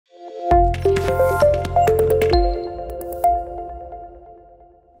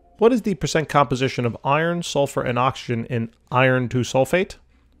What is the percent composition of iron, sulfur, and oxygen in iron 2 sulfate?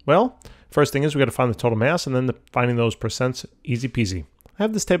 Well, first thing is we got to find the total mass, and then finding those percents, easy peasy. I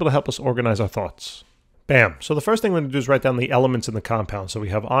have this table to help us organize our thoughts. Bam! So the first thing we're going to do is write down the elements in the compound. So we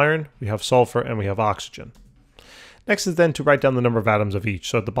have iron, we have sulfur, and we have oxygen. Next is then to write down the number of atoms of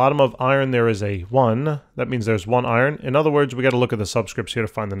each. So at the bottom of iron there is a 1. That means there's 1 iron. In other words, we got to look at the subscripts here to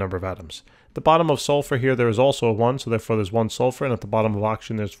find the number of atoms. At the bottom of sulfur here there is also a 1, so therefore there's 1 sulfur, and at the bottom of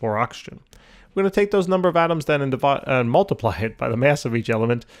oxygen there's 4 oxygen. We're going to take those number of atoms then and multiply it by the mass of each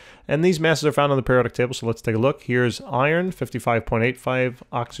element, and these masses are found on the periodic table, so let's take a look. Here's iron, 55.85,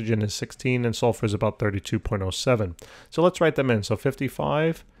 oxygen is 16, and sulfur is about 32.07. So let's write them in. So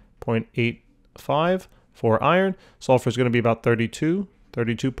 55.85 for iron, sulfur is going to be about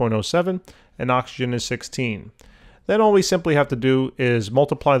 32.07, and oxygen is 16. Then all we simply have to do is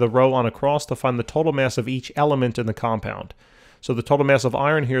multiply the row on across to find the total mass of each element in the compound. So the total mass of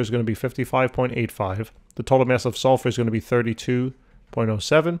iron here is going to be 55.85. The total mass of sulfur is going to be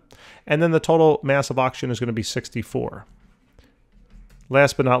 32.07. And then the total mass of oxygen is going to be 64.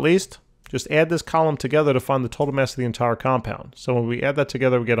 Last but not least, just add this column together to find the total mass of the entire compound. So when we add that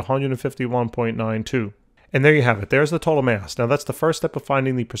together, we get 151.92. And there you have it. There's the total mass. Now that's the first step of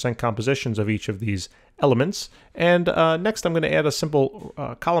finding the percent compositions of each of these elements. And next I'm going to add a simple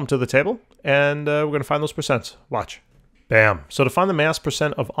column to the table, and we're going to find those percents. Watch. Bam. So to find the mass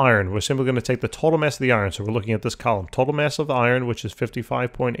percent of iron, we're simply going to take the total mass of the iron. So we're looking at this column. Total mass of the iron, which is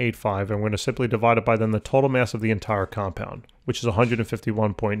 55.85, and we're going to simply divide it by then the total mass of the entire compound, which is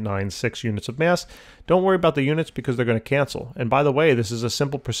 151.96 units of mass. Don't worry about the units because they're going to cancel. And by the way, this is a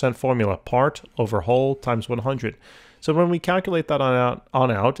simple percent formula, part over whole times 100. So when we calculate that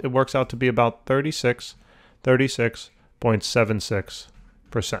on out, it works out to be about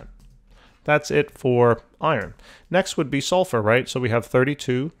 36.76%. That's it for iron. Next would be sulfur, right? So we have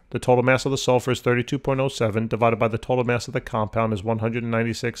 32. The total mass of the sulfur is 32.07 divided by the total mass of the compound is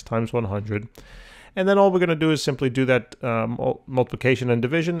 196 times 100. And then all we're going to do is simply do that multiplication and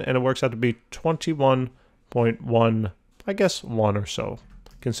division, and it works out to be 21.1, I guess 1 or so,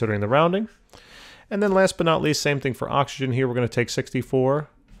 considering the rounding. And then last but not least, same thing for oxygen here. We're going to take 64,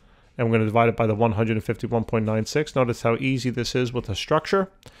 and we're going to divide it by the 151.96. Notice how easy this is with a structure.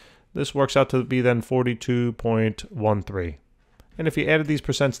 This works out to be then 42.13. And if you added these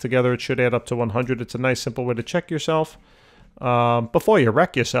percents together, it should add up to 100. It's a nice simple way to check yourself before you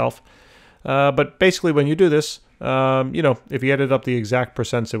wreck yourself. But basically when you do this, if you added up the exact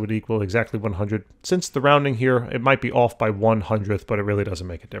percents, it would equal exactly 100. Since the rounding here, it might be off by 1/100th, but it really doesn't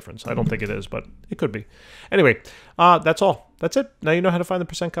make a difference. I don't think it is, but it could be. Anyway, that's all. That's it. Now you know how to find the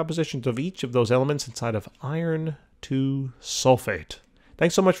percent compositions of each of those elements inside of iron 2 sulfate.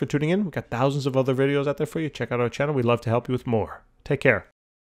 Thanks so much for tuning in. We've got thousands of other videos out there for you. Check out our channel. We'd love to help you with more. Take care.